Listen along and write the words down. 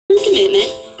commitment,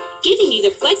 giving you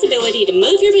the flexibility to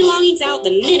move your belongings out the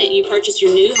minute you purchase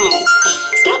your new home.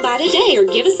 Stop by today or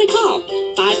give us a call,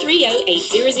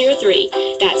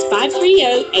 530-8003. That's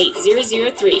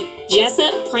 530-8003.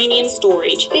 Jessup Premium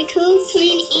Storage. The cool,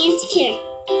 clean, and secure.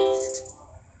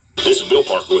 This is Bill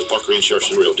Parker with Parker Insurance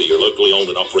and Realty, your locally owned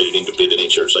and operated independent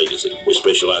insurance agency. We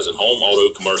specialize in home,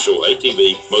 auto, commercial,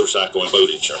 ATV, motorcycle, and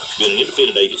boat insurance. Being an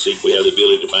independent agency, we have the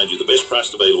ability to find you the best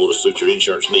price available to suit your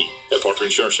insurance need. At Parker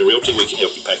Insurance and Realty, we can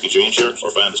help you package your insurance or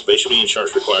find the specialty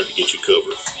insurance required to get you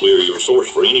covered. We are your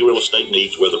source for any real estate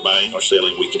needs, whether buying or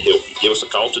selling. We can help you. Give us a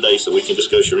call today so we can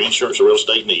discuss your insurance or real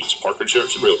estate needs. Parker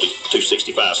Insurance and Realty,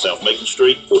 265 South Macon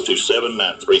Street,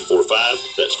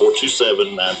 427-9345. That's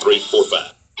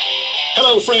 427-9345.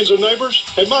 Hello, friends and neighbors.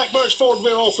 At Mike Butch Ford,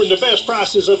 we're offering the best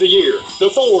prices of the year. The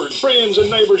Ford Friends and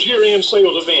Neighbors year-end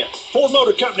sales event. Ford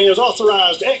Motor Company has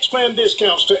authorized X-Plan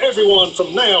discounts to everyone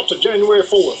from now to January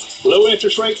 4th. Low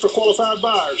interest rates for qualified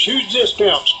buyers, huge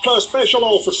discounts, plus special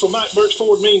offers from Mike Butch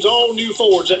Ford means all new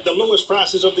Fords at the lowest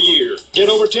prices of the year. Get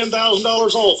over $10,000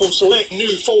 off on select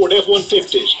new Ford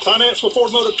F-150s. Finance with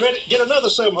Ford Motor Credit, get another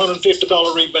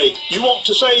 $750 rebate. You want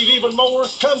to save even more?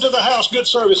 Come to the house Good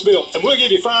Service Built, and we'll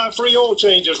give you 5 free oil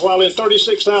changes while in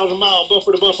 36,000-mile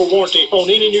bumper-to-bumper warranty on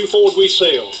any new Ford we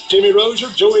sell. Timmy Rozier,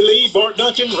 Joey Lee, Bart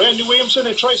Duncan, Randy Williamson,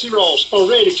 and Tracy Ross are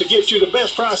ready to get you the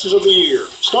best prices of the year.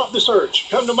 Stop the search.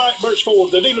 Come to Mike Butch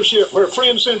Ford, the dealership where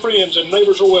friends send friends and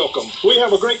neighbors are welcome. We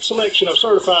have a great selection of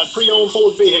certified pre-owned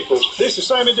Ford vehicles. This is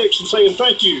Sammy Dixon saying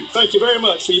thank you. Thank you very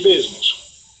much for your business.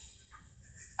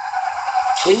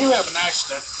 When you have an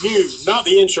accident, you, not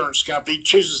the insurance company,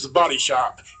 chooses the body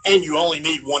shop, and you only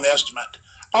need one estimate.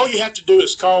 All you have to do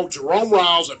is call Jerome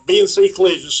Riles at B&C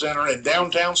Collision Center in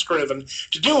downtown Scriven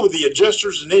to deal with the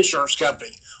adjusters and insurance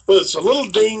company. Whether it's a little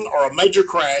ding or a major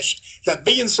crash, that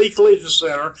B&C Collision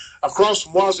Center across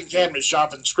from Wasden Cabinet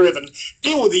Shop in Scriven,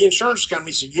 deal with the insurance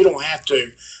company so you don't have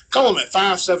to. Call them at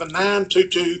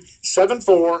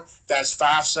 579-2274. That's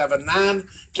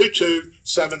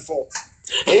 579-2274.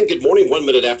 And good morning, 1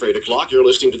 minute after 8 o'clock. You're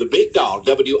listening to the Big Dog,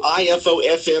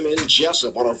 WIFO-FM in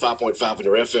Jessup, 105.5 on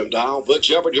your FM dial. Butch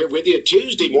Hubbard here with you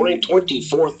Tuesday morning,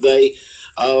 24th day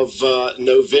of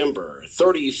November.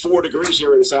 34 degrees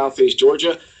here in southeast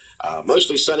Georgia.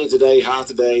 Mostly sunny today, high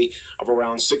today of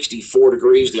around 64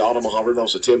 degrees. The Omaha River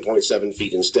also 10.7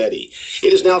 feet and steady.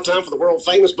 It is now time for the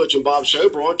world-famous Butch and Bob Show,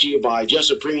 brought to you by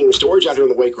Jessup Premium Storage out here on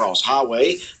the Waycross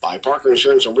Highway, by Parker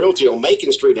Insurance and Realty on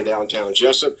Macon Street in downtown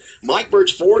Jessup, Mike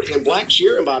Butch Ford in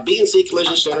Blackshear, and by B&C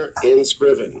Collision Center in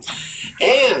Scriven.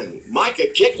 And Micah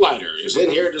Kicklighter is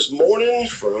in here this morning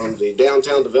from the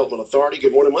Downtown Development Authority.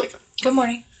 Good morning, Micah. Good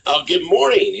morning. Good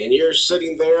morning. And you're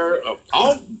sitting there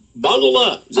all bundled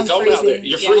up. Is it cold out there?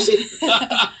 You're freezing?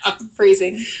 I'm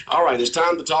freezing. All right. It's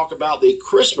time to talk about the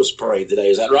Christmas parade today.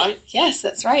 Is that right? Yes,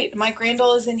 that's right. Mike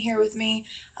Randall is in here with me,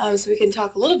 so we can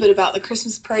talk a little bit about the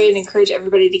Christmas parade and encourage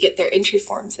everybody to get their entry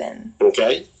forms in.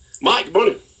 Okay. Mike, good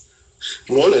morning.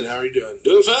 Good morning. How are you doing?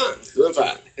 Doing fine. Doing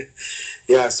fine.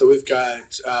 Yeah, so we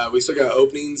still got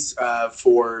openings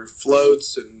for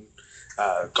floats and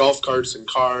golf carts and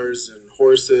cars and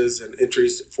horses and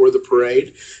entries for the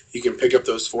parade. You can pick up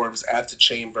those forms at the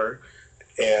chamber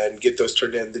and get those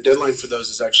turned in. The deadline for those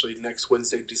is actually next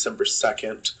Wednesday, December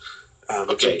 2nd.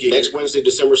 Next Wednesday,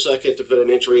 December 2nd, to put an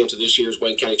entry into this year's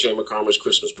Wayne County Chamber of Commerce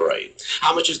Christmas Parade.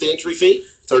 How much is the entry fee?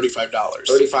 $35.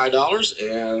 $35,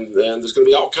 and then there's going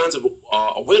to be all kinds of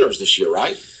winners this year,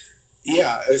 right?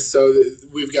 Yeah, so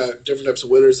we've got different types of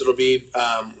winners. It'll be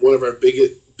one of our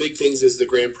big things is the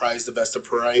grand prize, the best of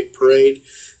parade.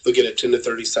 They'll get a 10 to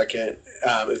 30 second.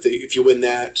 If you win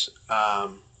that,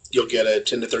 you'll get a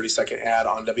 10 to 30 second ad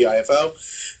on WIFO,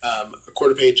 a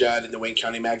quarter page ad in the Wayne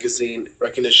County Magazine,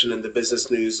 recognition in the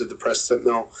business news of the Press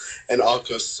Sentinel, and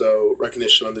also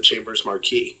recognition on the Chamber's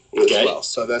marquee as well.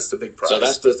 So that's the big prize. So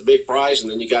that's the big prize, and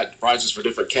then you got prizes for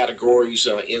different categories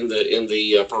in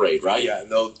the parade, right? Yeah, and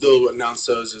they'll announce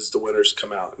those as the winners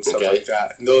come out and stuff like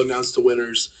that. And they'll announce the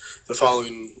winners the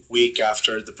following week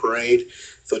after the parade.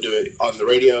 They'll do it on the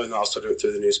radio and also do it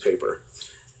through the newspaper.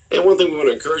 And one thing we want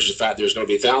to encourage is the fact there's going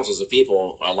to be thousands of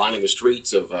people lining the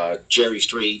streets of Cherry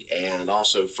Street and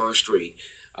also First Street.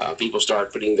 People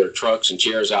start putting their trucks and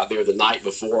chairs out there the night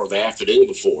before or the afternoon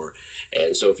before.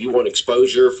 And so if you want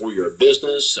exposure for your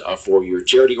business, for your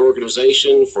charity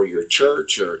organization, for your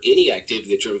church, or any activity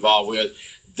that you're involved with,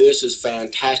 this is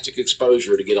fantastic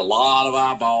exposure to get a lot of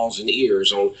eyeballs and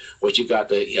ears on what you've got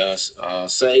to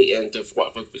say and to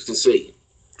what we can see.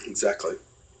 Exactly.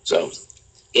 So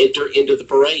enter into the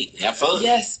parade. Have fun.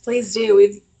 Yes, please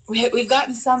do. We've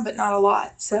gotten some, but not a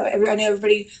lot. So I know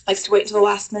everybody likes to wait until the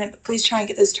last minute, but please try and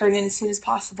get those turned in as soon as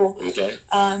possible. Okay.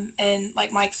 And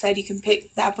like Mike said, you can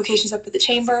pick the applications up at the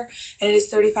chamber, and it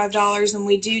is $35. And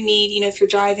we do need, if you're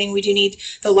driving, we do need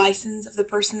the license of the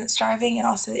person that's driving and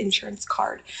also the insurance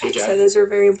card. Okay. So those are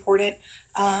very important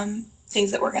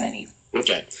things that we're going to need.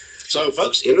 Okay. So,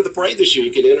 folks, enter the parade this year.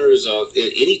 You can enter as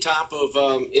any type of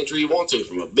entry you want to,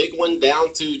 from a big one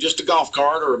down to just a golf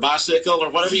cart or a bicycle or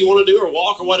whatever you want to do, or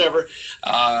walk or whatever.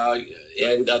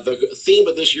 The theme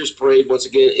of this year's parade, once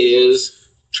again, is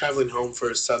Traveling home for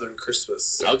a Southern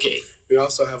Christmas. Okay. We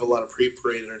also have a lot of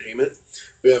pre-parade entertainment.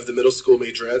 We have the middle school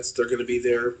majorettes. They're going to be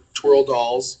there. Twirl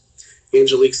Dolls,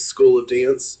 Angelique's School of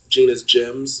Dance, Gina's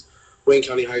Gems, Wayne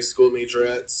County High School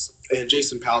majorettes, and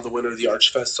Jason Powell, the winner of the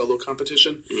Archfest solo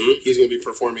competition. Mm-hmm. He's going to be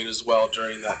performing as well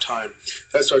during that time.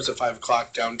 That starts at 5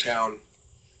 o'clock downtown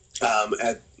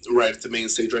right at the main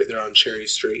stage right there on Cherry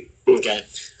Street. Okay.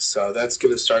 So that's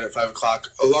going to start at 5 o'clock,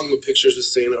 along with pictures of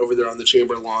Santa over there on the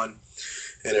chamber lawn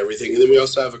and everything. And then we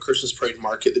also have a Christmas parade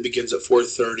market that begins at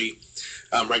 4:30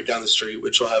 right down the street,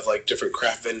 which will have like different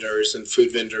craft vendors and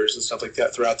food vendors and stuff like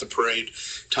that throughout the parade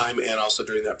time and also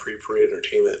during that pre-parade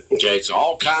entertainment. Okay, so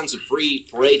all kinds of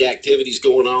pre-parade activities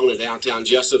going on in downtown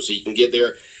Jessup, so you can get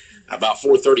there about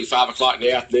 4:30, 5 o'clock in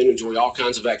the afternoon, enjoy all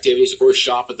kinds of activities. Of course,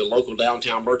 shop at the local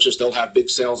downtown merchants. They'll have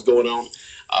big sales going on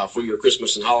for your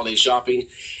Christmas and holiday shopping.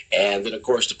 And then, of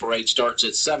course, the parade starts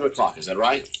at 7 o'clock. Is that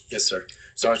right? Yes, sir.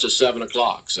 Starts at 7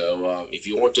 o'clock. So if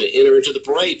you want to enter into the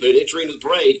parade, put an entry into the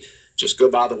parade, just go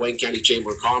by the Wayne County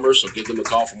Chamber of Commerce or give them a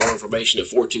call for more information at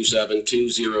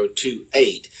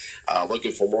 427-2028.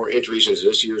 Looking for more entries into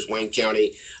this year's Wayne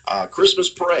County Christmas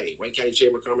Parade, Wayne County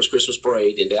Chamber of Commerce Christmas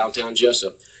Parade in downtown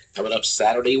Jessup, coming up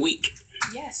Saturday week.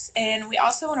 Yes, and we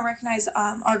also want to recognize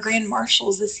our grand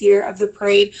marshals this year of the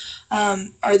parade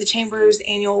are the Chamber's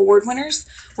annual award winners,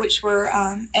 which were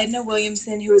Edna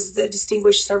Williamson, who was the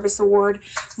Distinguished Service Award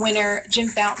winner, Jim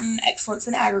Fountain, Excellence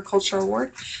in Agriculture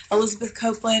Award, Elizabeth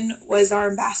Copeland was our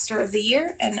Ambassador of the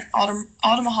Year, and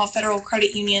Altamaha Federal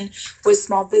Credit Union was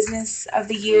Small Business of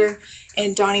the Year,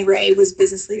 and Donnie Ray was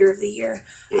Business Leader of the Year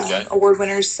award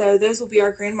winners. So those will be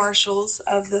our grand marshals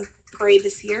of the parade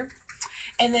this year.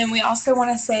 And then we also want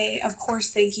to say, of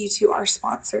course, thank you to our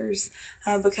sponsors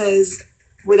because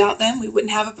without them, we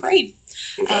wouldn't have a parade.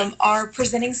 Okay. Our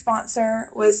presenting sponsor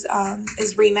is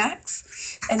Remax.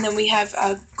 And then we have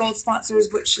gold sponsors,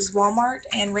 which is Walmart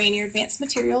and Rainier Advanced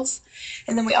Materials.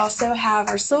 And then we also have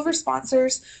our silver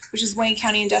sponsors, which is Wayne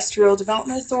County Industrial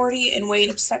Development Authority and Wayne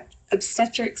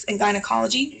Obstetrics and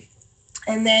Gynecology.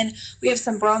 And then we have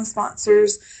some bronze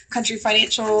sponsors, Country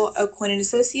Financial, Oakwin and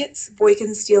Associates,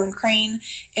 Boykin Steel and Crane,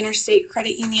 Interstate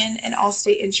Credit Union, and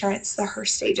Allstate Insurance, the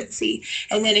Hearst Agency.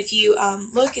 And then if you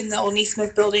look in the old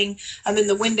Neesmith building, in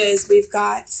the windows, we've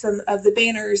got some of the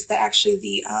banners that actually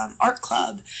the art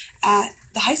club at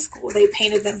the high school, they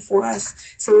painted them for us.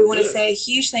 So we want to say a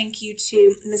huge thank you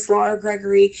to Miss Laura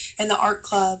Gregory and the art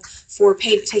club for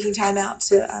taking time out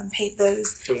to paint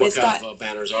those. And what kind of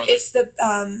banners are they? It's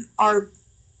our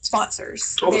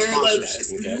sponsors, their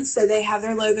logos. Okay. So they have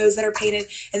their logos that are painted,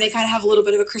 and they kind of have a little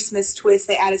bit of a Christmas twist.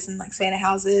 They added some like Santa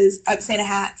houses, Santa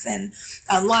hats, and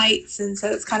lights, and so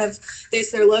it's kind of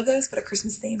there's their logos, but a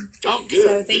Christmas theme. Oh, good.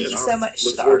 So thank you so much.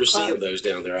 Look to the forward art to club. seeing those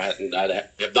down there. I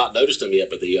have not noticed them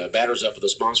yet, but the banners up for the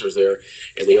sponsors there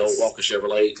in the old Walker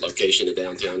Chevrolet location in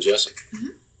downtown Jessup.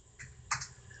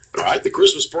 Mm-hmm. All right, the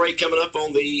Christmas parade coming up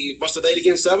on what's the date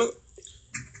again? 7th?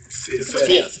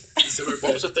 5th.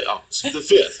 What was it? The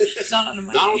 5th. It's not on a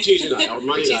Monday. Not on Tuesday night, on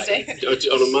Monday night.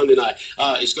 On a Monday night.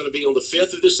 It's going to be on the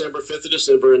 5th of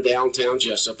December in downtown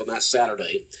Jessup on that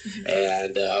Saturday. Mm-hmm.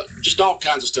 And just all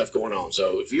kinds of stuff going on.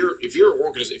 So if you're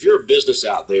a business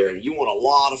out there and you want a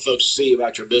lot of folks to see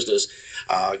about your business,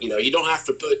 you don't have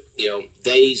to put,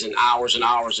 days and hours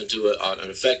into an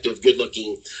effective,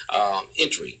 good-looking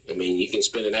entry. I mean, you can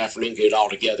spend an afternoon, get it all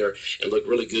together, and look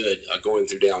really good going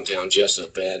through downtown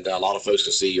Jessup. And a lot of folks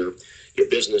can see your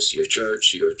business, your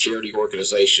church, your charity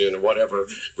organization, or whatever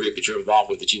group that you're involved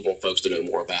with that you want folks to know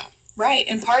more about. Right,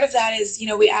 and part of that is,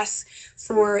 we ask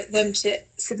for them to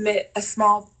submit a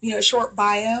small, short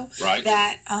bio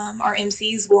that our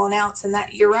MCs will announce, and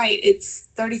that, you're right, it's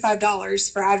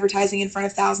 $35 for advertising in front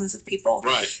of thousands of people.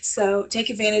 Right. So take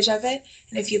advantage of it,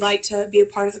 and if you'd like to be a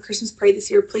part of the Christmas parade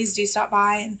this year, please do stop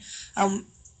by and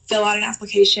fill out an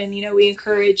application. We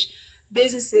encourage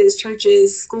businesses,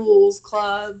 churches, schools,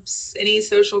 clubs, any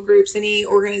social groups, any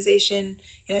organization,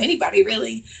 anybody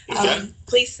really, Okay.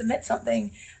 please submit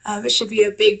something. It should be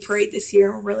a big parade this year,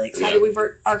 and we're really excited. Yeah.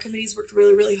 Our committee's worked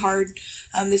really, really hard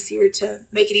this year to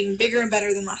make it even bigger and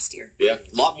better than last year. Yeah,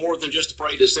 a lot more than just the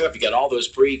parade itself. You got all those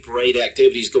pre-parade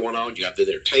activities going on. You got the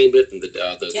entertainment and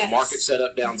the market set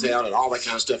up downtown and all that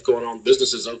kind of stuff going on.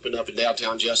 Businesses open up in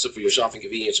downtown Jessup for your shopping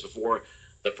convenience before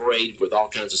the parade with all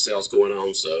kinds of sales going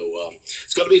on. So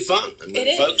it's going to be fun. I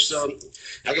mean, folks,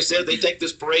 like I said, they take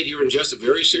this parade here in Jessup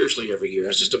very seriously every year.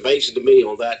 It's just amazing to me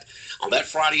on that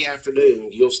Friday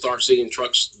afternoon, you'll start seeing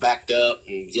trucks backed up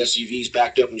and SUVs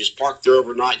backed up and just parked there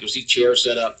overnight. You'll see chairs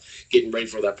set up getting ready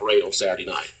for that parade on Saturday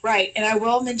night. Right. And I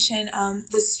will mention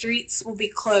the streets will be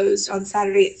closed on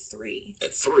Saturday at 3.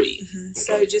 At 3. Mm-hmm. Okay.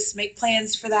 So just make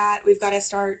plans for that. We've got to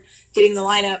start getting the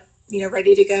lineup,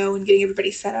 ready to go and getting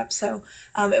everybody set up. So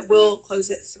it will close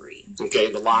at 3.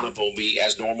 Okay. The lineup will be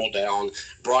as normal down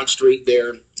Broad Street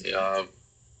there,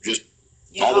 just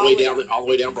all the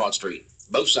way down Broad Street.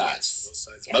 Both sides.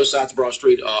 Both sides of Broad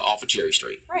Street off of Cherry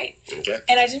Street. Right. Okay.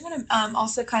 And I did want to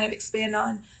also kind of expand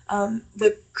on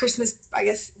the Christmas, I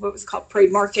guess, what was called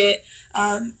Parade Market.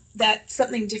 That's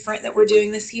something different that we're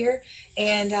doing this year.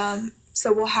 And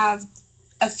so we'll have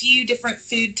a few different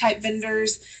food type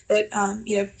vendors that,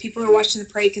 people who are watching the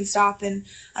parade can stop and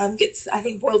get, I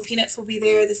think boiled peanuts will be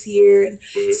there this year. And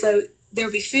so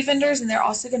there'll be food vendors and they're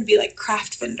also going to be like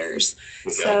craft vendors.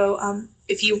 Okay. So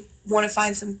if you want to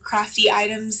find some crafty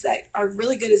items that are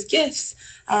really good as gifts,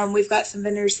 we've got some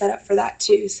vendors set up for that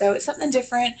too. So it's something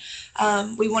different.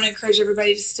 We want to encourage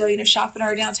everybody to still, shop in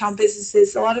our downtown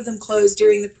businesses. A lot of them close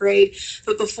during the parade,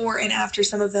 but before and after,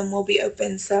 some of them will be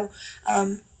open. So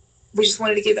we just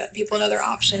wanted to give people another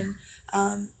option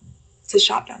to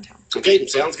shop downtown. Okay,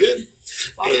 sounds good.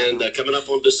 And coming up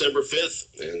on December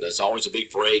 5th, and that's always a big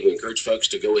parade. We encourage folks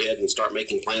to go ahead and start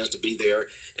making plans to be there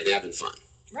and having fun.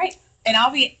 Right. And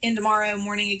I'll be in tomorrow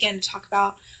morning again to talk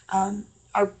about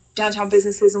our downtown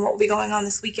businesses and what will be going on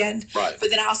this weekend. Right.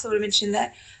 But then I also want to mention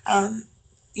that,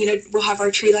 we'll have our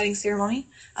tree lighting ceremony.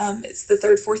 It's the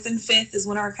 3rd, 4th, and 5th is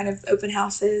when our kind of open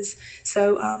house is.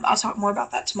 So I'll talk more about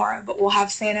that tomorrow. But we'll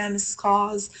have Santa and Mrs.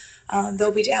 Claus.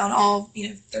 They'll be down all,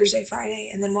 Thursday,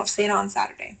 Friday, and then we'll have Santa on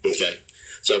Saturday. Okay.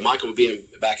 So Michael will be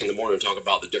back in the morning to talk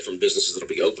about the different businesses that will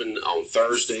be open on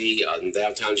Thursday in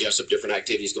downtown Jessup, different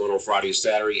activities going on Friday and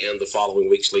Saturday, and the following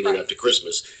weeks leading up to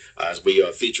Christmas as we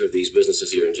feature these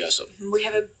businesses here in Jessup. We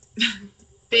have a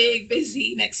big,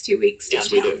 busy next 2 weeks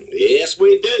downtown. Yes, we do. Yes,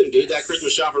 we do. Do that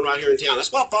Christmas shopping right here in town.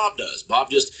 That's what Bob does. Bob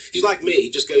he's like me.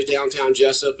 He just goes downtown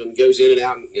Jessup and goes in and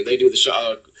out, and they do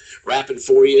the wrapping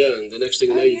for you, and the next thing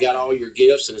you know, you got all your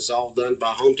gifts, and it's all done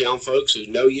by hometown folks who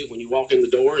know you when you walk in the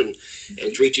door and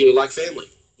treat you like family.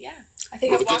 Yeah. I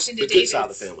think I've walked into David's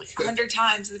 100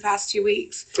 times in the past 2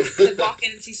 weeks. I'd walk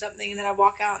in and see something, and then I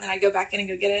walk out, and then I go back in and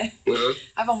go get it. Uh-huh.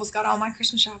 I've almost got all my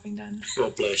Christmas shopping done.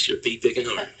 Well, bless your pea picking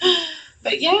heart.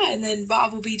 But yeah, and then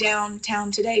Bob will be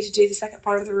downtown today to do the second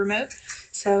part of the remote.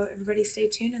 So everybody stay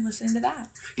tuned and listen to that.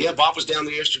 Yeah, Bob was down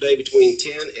there yesterday between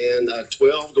 10 and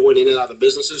 12, going in and out of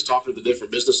businesses, talking to the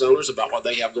different business owners about what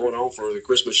they have going on for the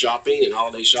Christmas shopping and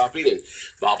holiday shopping. And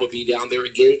Bob will be down there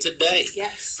again today.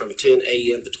 Yes. From 10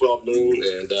 a.m. to 12 noon.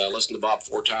 And listen to Bob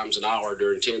 4 times an hour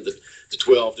during 10 to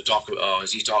 12 to talk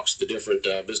as he talks to the different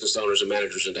business owners and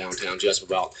managers in downtown Jessup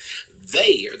about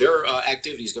their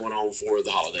activities going on for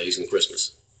the holidays and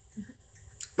Christmas.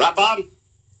 Right, Bob?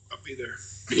 I'll be there.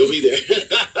 You'll be there.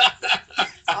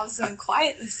 I was so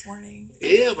quiet this morning.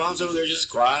 Yeah, Bob's over there just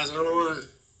quiet. I don't know what. Are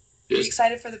you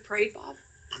excited for the parade, Bob?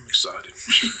 I'm excited.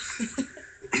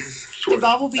 And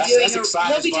Bob will be doing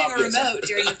a remote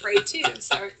during the parade too.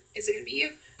 So is it going to be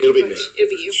you? It'll be me. It'll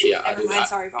be you. Yeah. Never mind.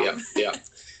 Sorry, Bob. Yeah.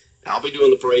 I'll be doing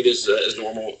the parade as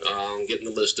normal, getting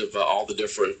the list of all the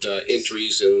different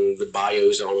entries and the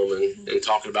bios on them and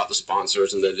talking about the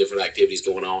sponsors and the different activities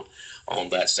going on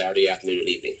that Saturday afternoon and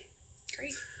evening.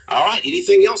 Great. All right.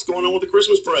 Anything else going on with the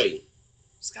Christmas parade?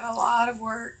 Just got a lot of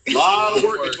work. A lot of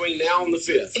work between now and the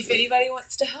 5th. If anybody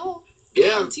wants to help,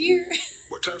 volunteer.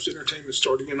 What time's the entertainment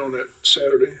starting in on that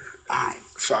Saturday?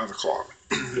 5 o'clock.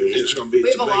 It's going to be.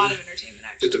 We have a lot of entertainment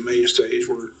actually. At the main stage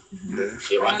where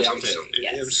right downtown.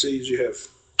 Yes. MCs, you have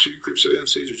 2 groups of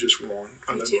MCs or just one?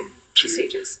 I know 2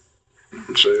 stages.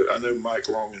 So I know Mike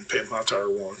Long and Pam Hightower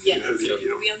won. Yeah,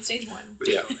 we'll be on stage 1. But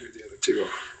you don't know who the other 2 are.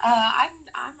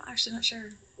 I'm actually not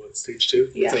sure. What, stage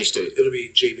 2? Yeah. Stage 2. It'll be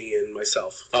Jamie and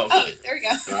myself. Oh, there we go.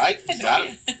 All right, got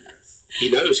it. He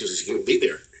knows because he's going to be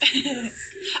there.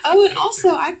 Oh, and also,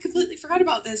 I completely forgot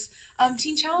about this.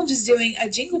 Teen Challenge is doing a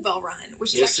Jingle Bell run,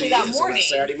 which is actually that morning.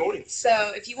 Saturday morning.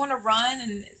 So if you want to run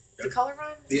and the color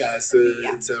run? Yeah, it's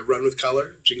a run with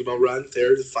color, Jingle Bell run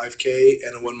there, the 5K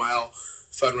and a 1 mile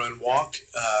fun run walk.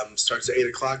 Starts at 8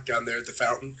 o'clock down there at the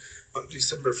fountain. on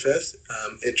December 5th.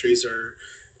 Entries are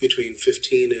between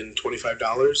 $15 and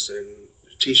 $25, and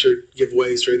T-shirt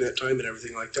giveaways during that time and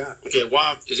everything like that. Okay,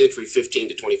 why is entry $15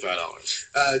 to $25?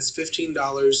 It's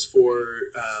 $15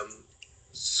 for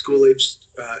school age,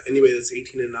 anybody that's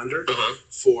 18 and under,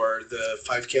 for the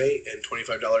 5K, and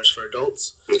 $25 for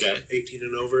adults. Okay. 18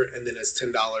 and over, and then it's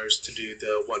 $10 to do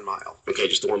the 1 mile. Okay,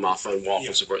 just the 1 mile fun walk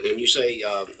and so forth. And you say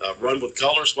run with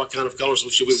colors. What kind of colors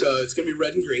should we? So it's gonna be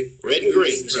red and green. Red and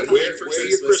green. So wear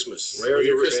your Christmas. Wear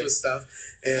your Christmas stuff,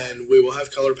 and we will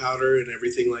have color powder and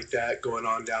everything like that going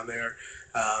on down there.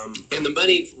 And the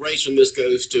money raised from this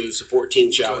goes to support Teen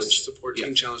Challenge.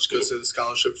 Teen Challenge goes to the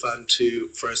scholarship fund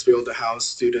for us to be able to house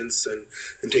students and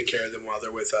take care of them while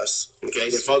they're with us. Okay,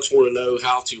 and if folks want to know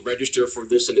how to register for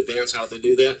this in advance, how do they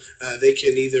do that? They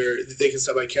can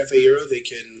stop by Cafe Euro. They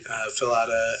can fill out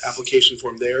an application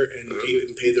form there and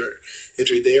pay their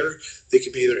entry there. They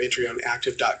can pay their entry on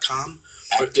active.com.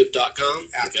 Active.com?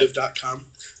 Active.com.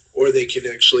 Or they can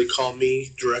actually call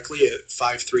me directly at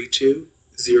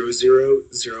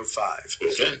 532-0005.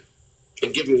 Okay.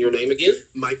 And give them your name again?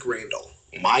 Mike Randall.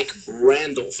 Mike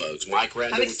Randall, folks. Mike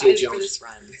Randall. I'm excited for this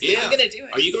run. Yeah. I'm going to do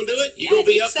it. Are you going to do it? You Yeah, going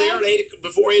to be I up think there so. at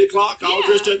before 8 o'clock, all Yeah.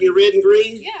 dressed up in your red and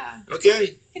green? Yeah.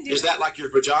 Okay. Can do Is it. that like your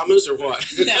pajamas or what?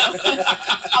 No.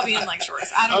 I'll be in like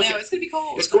shorts. I don't Okay. know. It's going to be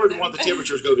cold. It's according to what the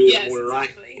temperature is going to be Yes, this morning, right?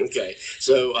 exactly. Okay.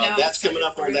 So I'm that's coming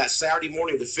excited up for on it. that Saturday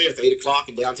morning, the 5th, 8 o'clock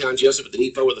in downtown Jessup at the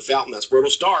Depot or the Fountain. That's where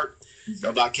it'll start.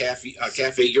 Go by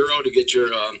Cafe Euro to get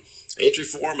your entry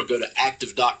form, or go to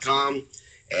active.com.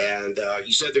 And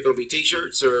you said they're going to be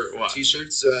T-shirts or what?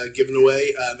 T-shirts given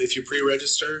away. If you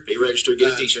pre-register, Get a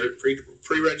T-shirt.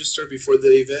 Pre-register before the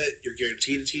event, you're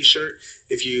guaranteed a T-shirt.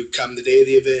 If you come the day of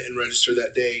the event and register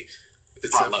that day,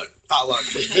 it's Potluck. Potluck.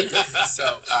 So,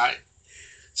 all right.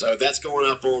 So that's going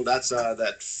up on that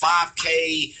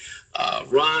 5K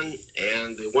run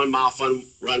and the 1 mile fun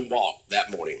run walk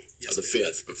that morning of the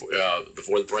 5th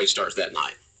before the parade starts that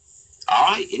night.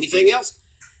 All right. Anything else?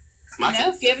 No,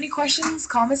 if you have any questions,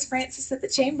 call Miss Francis at the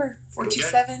chamber,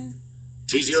 427-2028.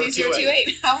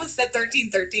 I almost said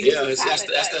 1313. Yeah, that's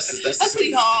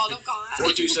City Hall. Don't call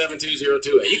that.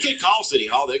 427-2028. You could call City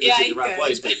Hall. They'll get you in the right could.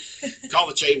 place. But call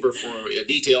the chamber for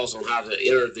details on how to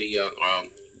enter the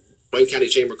Wayne County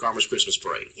Chamber of Commerce Christmas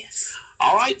Parade. Yes.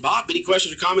 All right, Bob, any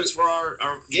questions or comments for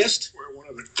our guest? Well, one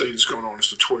of the things going on is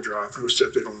the toy drive. Who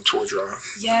stepped in on the toy drive?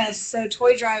 Yes, so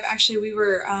Toy Drive, actually, we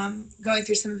were going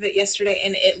through some of it yesterday,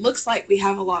 and it looks like we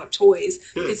have a lot of toys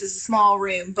because it's a small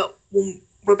room, but when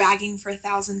we're bagging for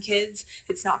 1,000 kids,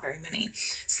 it's not very many.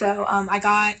 So I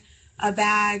got a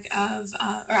bag of,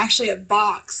 or actually a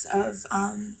box of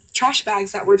trash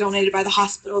bags that were donated by the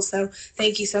hospital. So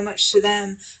thank you so much to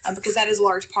them, because that is a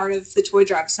large part of the toy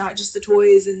drive. It's not just the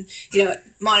toys and,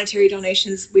 monetary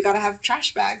donations. We got to have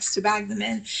trash bags to bag them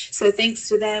in. So thanks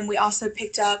to them. We also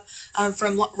picked up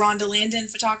from Rhonda Landon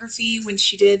Photography when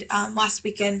she did last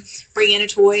weekend, bring in a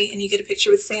toy and you get a picture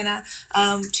with Santa,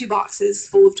 2 boxes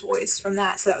full of toys from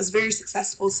that. So that was very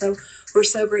successful. So we're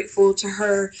so grateful to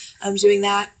her doing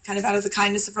that kind of out of the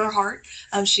kindness of her heart.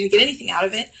 She didn't get anything out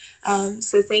of it.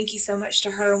 So thank you so much to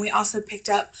her. And we also picked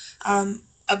up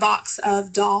a box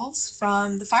of dolls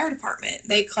from the fire department.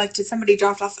 Somebody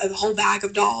dropped off a whole bag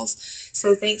of dolls.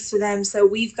 So thanks to them. So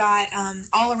we've got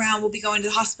all around, we'll be going to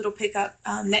the hospital pickup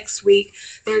next week,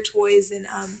 their toys and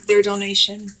their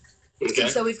donation. Okay.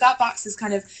 So we've got boxes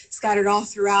kind of scattered all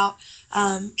throughout.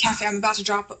 Cafe, I'm about to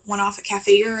drop one off at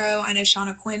Cafe Euro. I know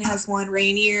Shauna Quinn has one,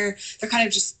 Rainier. They're kind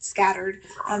of just scattered.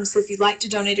 So if you'd like to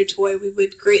donate a toy, we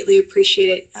would greatly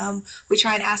appreciate it. We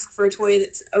try and ask for a toy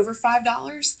that's over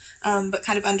 $5, but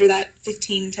kind of under that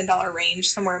 $10 range,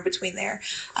 somewhere in between there,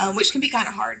 which can be kind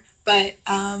of hard. But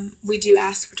we do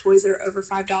ask for toys that are over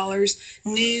 $5,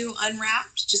 new,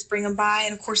 unwrapped, just bring them by.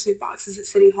 And of course we have boxes at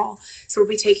City Hall. So we'll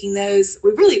be taking those.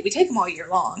 We take them all year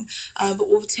long, but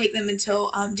we'll take them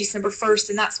until December 1st.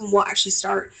 And that's when we'll actually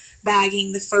start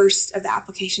bagging the first of the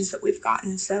applications that we've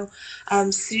gotten. So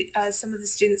some of the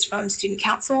students from Student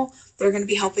Council, they're going to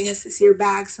be helping us this year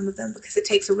bag some of them, because it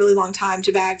takes a really long time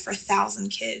to bag for 1,000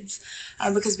 kids,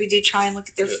 because we do try and look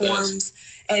at their forms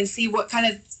and see what kind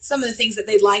of some of the things that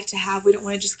they'd like to have. We don't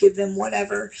want to just give them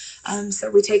whatever. So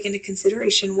we take into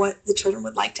consideration what the children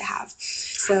would like to have.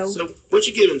 So once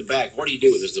you get them in the bag, what do you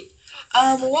do with this?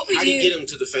 What we How do you get them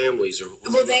to the families?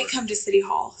 Well, they come to City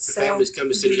Hall. The families come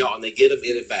to City Hall and they get them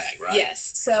in a bag, right?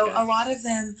 Yes. So a lot of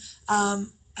them, I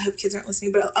hope kids aren't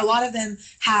listening, but a lot of them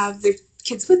have their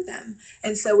kids with them.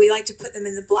 And so we like to put them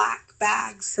in the black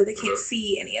bags so they can't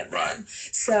see any of them. Right.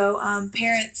 So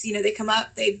parents, they come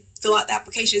up, they fill out the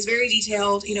application. It's very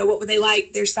detailed. What would they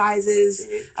like, their sizes,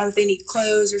 if they need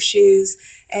clothes or shoes.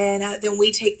 And then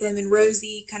we take them, and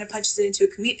Rosie kind of punches it into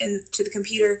the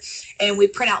computer, and we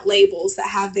print out labels that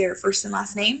have their first and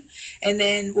last name. And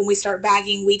then when we start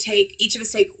bagging, each of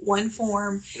us take one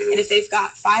form, and if they've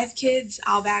got 5 kids,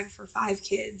 I'll bag for 5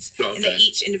 kids, and they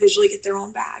each individually get their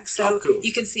own bag. So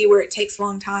you can see where it takes a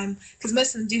long time, because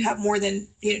most of them do have more than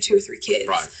 2 or 3 kids.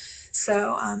 Right.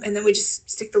 So and then we just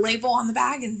stick the label on the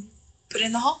bag and put it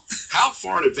in the haul. How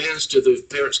far in advance do the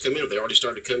parents come in? Have they already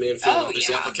started to come in filling out these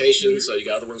applications? So you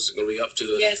got other ones that are going to be up to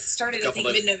the Yes, it started I think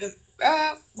mid-November.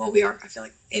 We are, I feel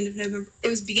like, end of November. It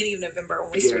was beginning of November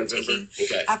when we started taking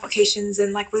applications,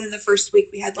 and like within the first week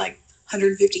we had like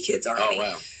 150 kids already. Oh,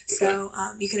 wow. So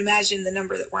you can imagine the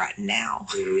number that we're at now.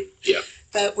 Yeah.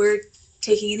 But we're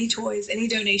taking any toys, any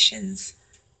donations.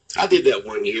 I did that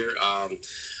one year.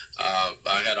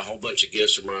 I had a whole bunch of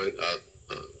gifts from my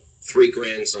 3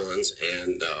 grandsons,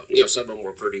 and some of them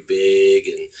were pretty big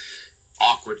and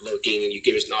awkward looking, and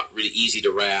it's not really easy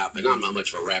to wrap, and I'm not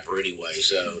much of a wrapper anyway,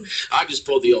 so I just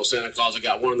pulled the old Santa Claus. I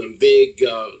got one of them big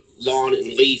lawn and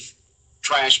leaf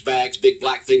trash bags, big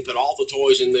black thing, put all the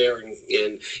toys in there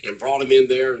and brought them in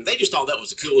there, and they just thought that was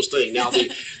the coolest thing. Now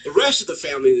the rest of the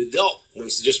family, the adult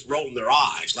ones, just rolling their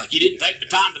eyes like, you didn't take the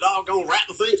time to doggone wrap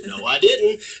the things. No, I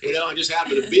didn't. I just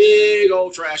had a big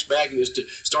old trash bag and just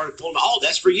started pulling. Oh,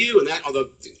 that's for you, and that.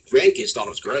 The grandkids thought it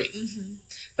was great.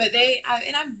 But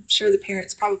and I'm sure the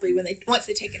parents probably once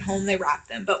they take it home, they wrap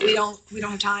them. But we don't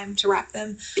have time to wrap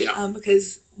them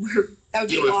because that would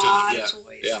be a lot of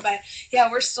toys. But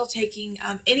we're still taking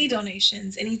any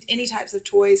donations, any types of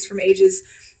toys from ages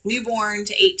newborn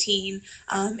to 18,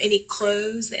 any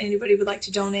clothes that anybody would like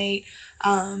to donate,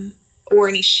 or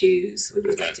any shoes we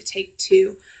would like to take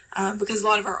too. Because a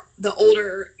lot of the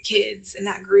older kids in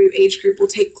that age group will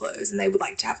take clothes, and they would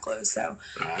like to have clothes. So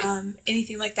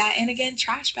anything like that. And again,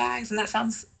 trash bags, and that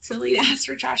sounds silly to ask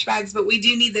for trash bags, but we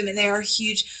do need them, and they are a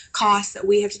huge cost that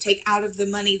we have to take out of the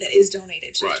money that is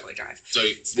donated to the toy drive. So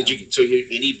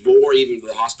you need more? Even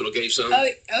the hospital gave some?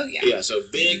 Oh yeah. Yeah, so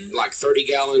big, like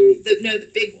 30-gallon. The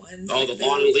big ones. Oh, the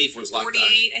lawn and leaf ones, like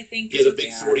 48, I think. Yeah, the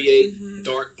big 48,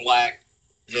 dark black,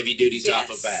 heavy duty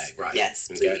type of bag, right? Yes,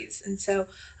 please. And so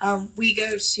we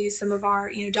go to some of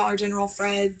our, Dollar General,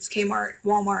 Fred's, Kmart,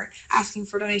 Walmart, asking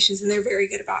for donations, and they're very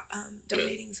good about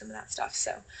donating some of that stuff.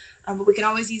 So, but we can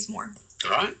always use more.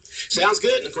 All right. Sounds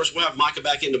good. And of course, we'll have Micah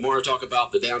back in tomorrow to talk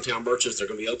about the downtown merchants. They're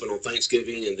going to be open on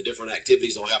Thanksgiving and the different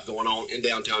activities they'll have going on in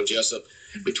downtown Jessup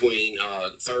between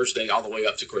Thursday all the way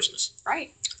up to Christmas.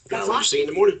 Right. Look forward to seeing you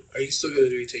in the morning. Are you still going to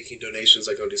be taking donations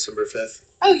like on December 5th?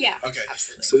 Oh, yeah. Okay.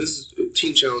 Absolutely. So this is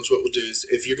Teen Challenge. What we'll do is,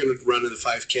 if you're going to run in the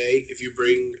 5K, if you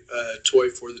bring a toy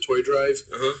for the toy drive,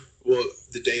 well,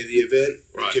 the day of the event,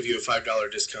 we'll give you a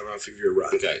 $5 discount off of your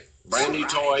run. Okay. Brand new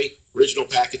toy, original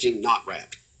packaging, not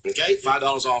wrapped. Okay,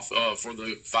 $5 off for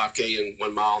the 5K and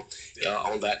 1 mile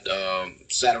on that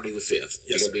Saturday the 5th.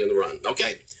 You're going to be in the run.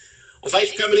 Okay. Well,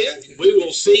 thanks for coming in. We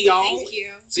will see y'all. Thank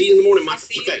you. See you in the morning, Mike.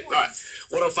 Okay, all right.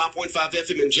 105.5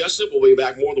 FM in Jessup. We'll be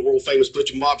back more of the world famous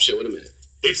Butch and Bob show in a minute.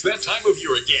 It's that time of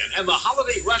year again, and the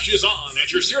holiday rush is on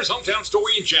at your Sears Hometown Store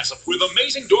in Jessup with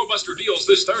amazing doorbuster deals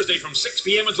this Thursday from 6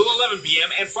 p.m. until 11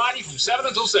 p.m. and Friday from 7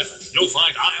 until 7. You'll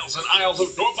find aisles and aisles of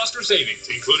doorbuster savings,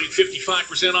 including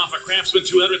 55% off a Craftsman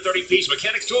 230-piece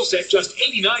mechanics tool set, just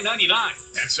 $89.99.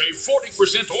 And save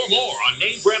 40% or more on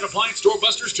name brand appliance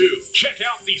doorbusters, too. Check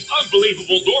out these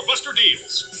unbelievable doorbuster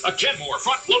deals. A Kenmore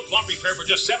front load clock repair for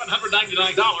just $799,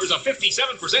 a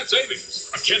 57%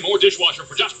 savings. A Kenmore dishwasher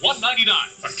for just $199.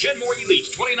 A Kenmore Elite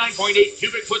 29.8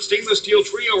 cubic foot stainless steel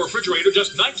trio refrigerator,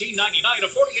 just $19.99, a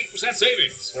 48%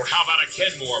 savings. Or how about a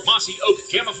Kenmore mossy oak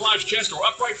camouflage chest or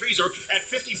upright freezer at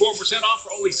 54% off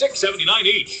for only $6.79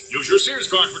 each. Use your Sears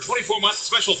card for 24-month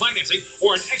special financing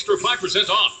or an extra 5%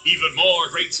 off. Even more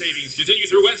great savings continue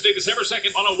through Wednesday, December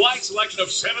 2nd on a wide selection of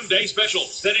 7-day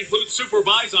specials that include super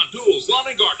buys on tools, lawn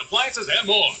and garden appliances, and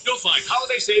more. You'll find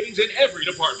holiday savings in every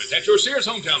department at your Sears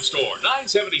Hometown Store,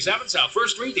 977 South 1st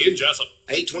Street in Jessup.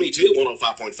 822,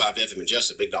 105.5 FM in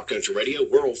Jessup, Big Dog Country Radio,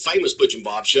 world famous Butch and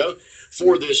Bob show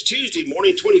for this Tuesday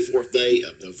morning, 24th day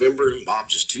of November. And Bob,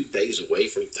 just 2 days away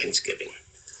from Thanksgiving.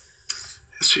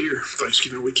 It's here,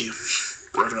 Thanksgiving weekend,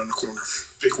 right around the corner.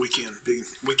 Big weekend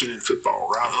in football,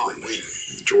 rivalry.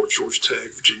 Georgia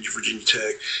Tech, Virginia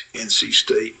Tech, NC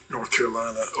State, North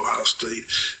Carolina, Ohio State,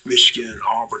 Michigan,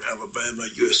 Auburn, Alabama,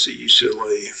 USC,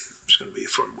 UCLA. It's going to be a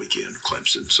fun weekend.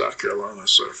 Clemson, South Carolina.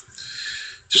 So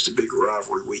just a big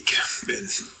rivalry week. And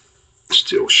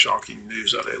still shocking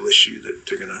news out of LSU that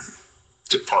they're going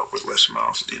to depart with Les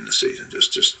Miles at the end of the season.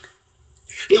 Just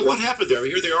yeah, what happened there?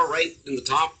 Here they are right in the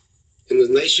top in the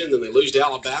nation. Then they lose to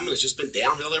Alabama, and it's just been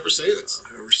downhill ever since.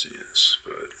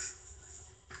 But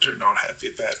they're not happy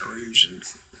at Baton Rouge, and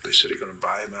they said they're going to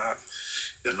buy him out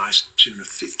a nice tune of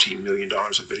 $15 million.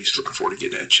 I bet he's looking forward to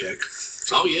getting that check.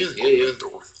 Oh, yeah.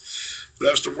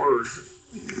 That's the word.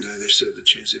 They said the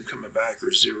chance of him coming back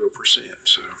is 0%.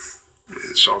 So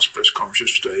I saw his press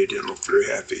conference yesterday. He didn't look very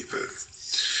happy. But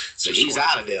so he's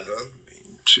out of there, huh? I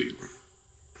mean,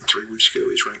 3 weeks ago,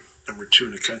 he's ranked number 2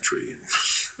 in the country, and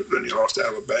then he lost to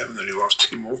Alabama, and then he lost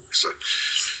 2 more. So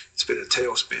it's been a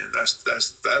tailspin. That's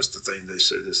the thing they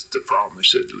said is the problem. They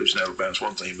said losing Alabama is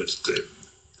one thing, but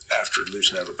after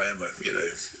losing Alabama,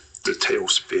 the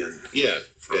tailspin. Yeah,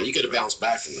 you could have bounced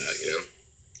back from that,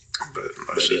 But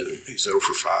like I said, he's 0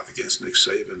 for 5 against Nick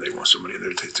Saban. They want somebody in there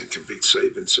that they think can beat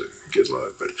Saban, so good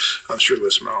luck. But I'm sure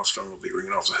Les Miles' phone will be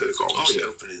ringing off the hook all these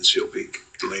openings. He'll be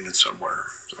leaning somewhere.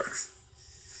 So.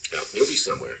 Yeah, he'll be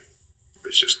somewhere.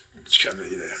 It's kind of,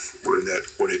 we're in that,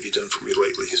 what have you done for me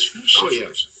lately?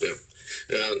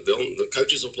 The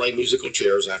coaches will play musical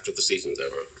chairs after the season's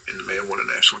over. And the man won a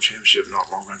national championship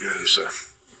not long ago, so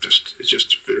it's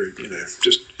just very,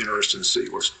 just interesting to see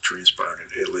what's transpiring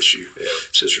at LSU. Yeah.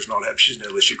 Sister's not happy. She's an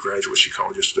LSU graduate. She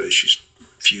called yesterday. She's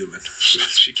fuming.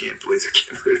 She can't believe they're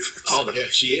getting rid of it. Oh, yeah,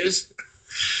 she is?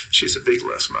 She's a big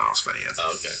Les Miles fan.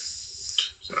 Oh, okay.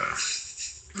 So,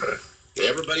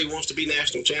 everybody wants to be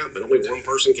national champ, but only one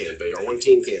person can be, or one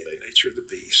team can be. Nature of the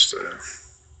beast.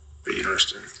 Be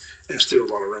interesting. And still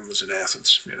a lot of rumblings in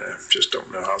Athens. Just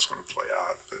don't know how it's going to play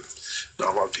out. But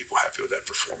not a lot of people happy with that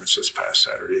performance this past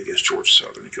Saturday against Georgia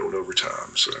Southern and going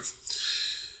overtime. So,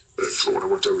 but Florida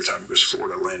went to overtime because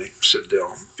Florida Atlantic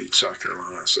Citadel beat South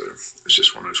Carolina. So it's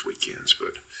just one of those weekends.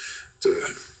 But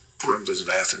the rumblings in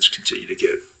Athens continue to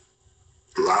get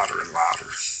louder and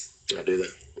louder. I'll do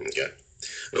that. Okay.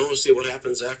 Well, we'll see what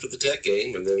happens after the Tech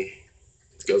game and then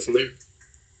go from there.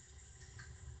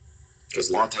 Because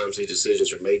a lot of times these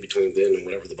decisions are made between then and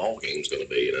whatever the ball game's going to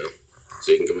be,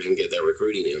 So you can go ahead and get that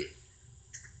recruiting in.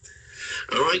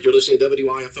 All right, you're listening to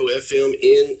WIFO-FM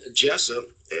in Jessup.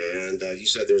 And you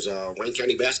said there's Wayne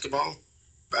County basketball?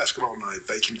 Basketball night,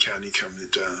 Bacon County coming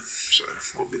down. So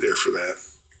we'll be there for that.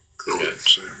 Okay.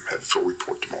 So have a full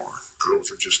report tomorrow. Girls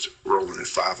are just rolling at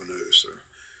 5-0, so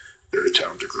very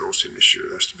talented girls team this year.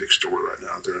 That's the big story right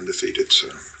now. They're undefeated, so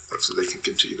hopefully they can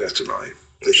continue that tonight.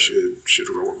 They should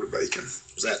roll over Bacon.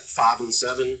 Was that 5 and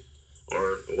 7,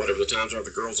 or whatever the times are? The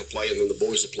girls will play, and then the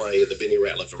boys will play at the Benny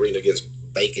Ratliff Arena against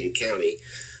Bacon County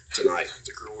tonight.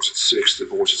 The girls at 6, the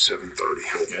boys at 7:30.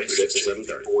 Okay, 6 and 7:30.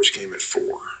 The boys came at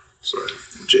 4. So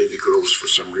JV girls for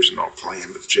some reason not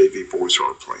playing, but the JV boys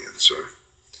are playing. So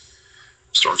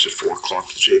starts at 4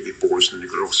 o'clock. The JV boys, and then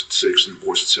the girls at 6, and the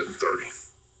boys at 7:30.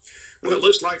 Well, it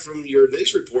looks like from your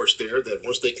news reports there that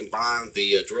once they combine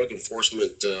the drug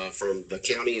enforcement from the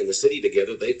county and the city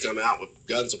together, they've come out with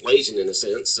guns blazing, in a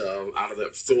sense, out of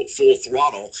that full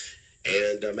throttle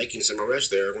and making some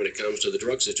arrests there when it comes to the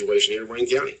drug situation here in Wayne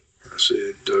County. I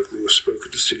said Doug Lewis spoke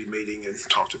at the city meeting and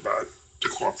talked about the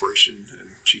cooperation,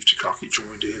 and Chief Takaki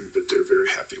joined in, but they're very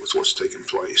happy with what's taking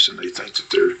place, and they think that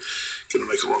they're going to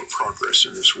make a lot of progress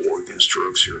in this war against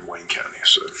drugs here in Wayne County.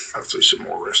 So hopefully some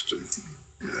more arrests and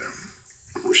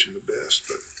wish them the best,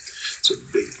 but it's a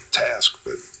big task.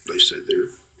 But they said they're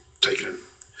taking it.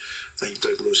 I think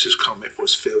Doug Lewis's comment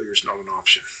was failure is not an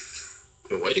option.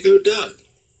 Well, way to go, Doug.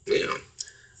 Yeah.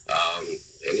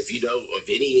 And if you know of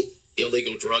any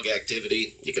illegal drug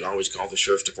activity, you can always call the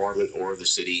sheriff's department or the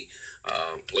city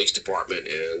police department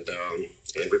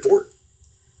and report.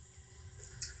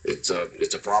 It's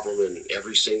a problem in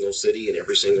every single city, in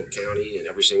every single county, in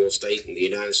every single state in the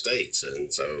United States,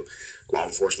 and so law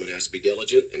enforcement has to be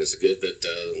diligent. And it's good that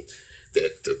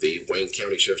the Wayne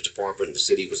County Sheriff's Department and the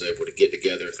city was able to get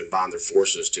together and combine their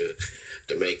forces to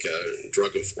make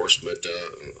drug enforcement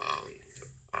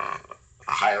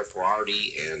a higher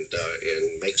priority and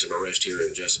make some arrests here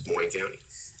in Jessup, Wayne County.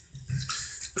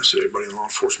 So everybody in law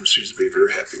enforcement seems to be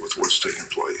very happy with what's taking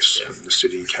place, and the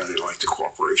city and county like the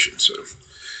cooperation. So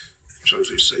shows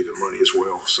they're saving money as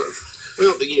well. So,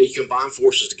 well, you combine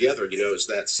forces together. It's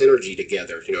that synergy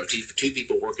together. Two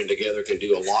people working together can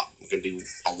do a lot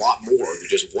more than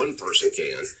just one person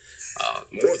can.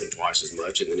 More than twice as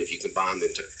much. And then if you combine the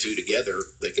two together,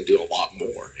 they can do a lot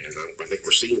more. And I think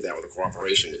we're seeing that with the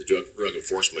cooperation with the drug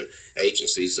enforcement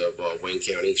agencies of Wayne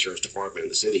County Sheriff's Department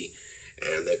and the city.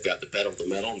 And they've got the pedal to the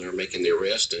metal, and they're making the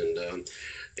arrest. And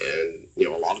a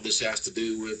lot of this has to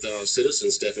do with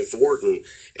citizens stepping forward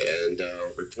and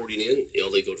reporting in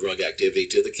illegal drug activity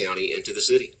to the county and to the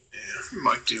city. Yeah,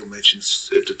 Mike Deal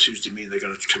mentions at the Tuesday meeting they're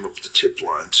going to come up with a tip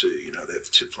line too. They have a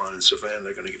tip line in Savannah.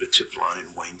 They're going to get a tip line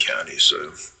in Wayne County.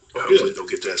 So Hopefully they'll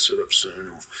get that set up soon.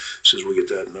 And as soon as we get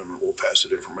that number, we'll pass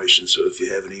that information. So if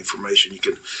you have any information, you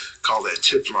can call that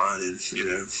tip line and,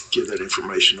 give that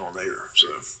information on there.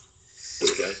 So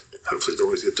Okay. hopefully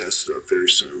they'll get that set up very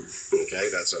soon. Okay,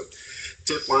 that's a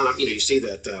tip line. You see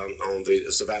that on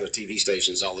the Savannah TV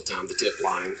stations all the time. The tip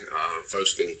line,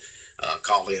 folks can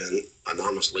call in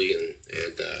anonymously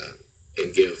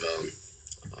and give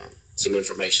some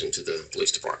information to the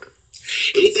police department.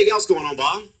 Anything else going on,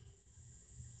 Bob?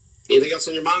 Anything else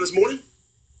on your mind this morning?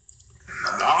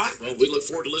 All right. Well, we look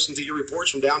forward to listening to your reports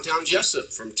from downtown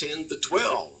Jessup from 10 to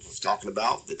 12, talking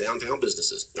about the downtown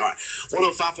businesses. All right.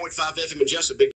 105.5 FM in Jessup. Big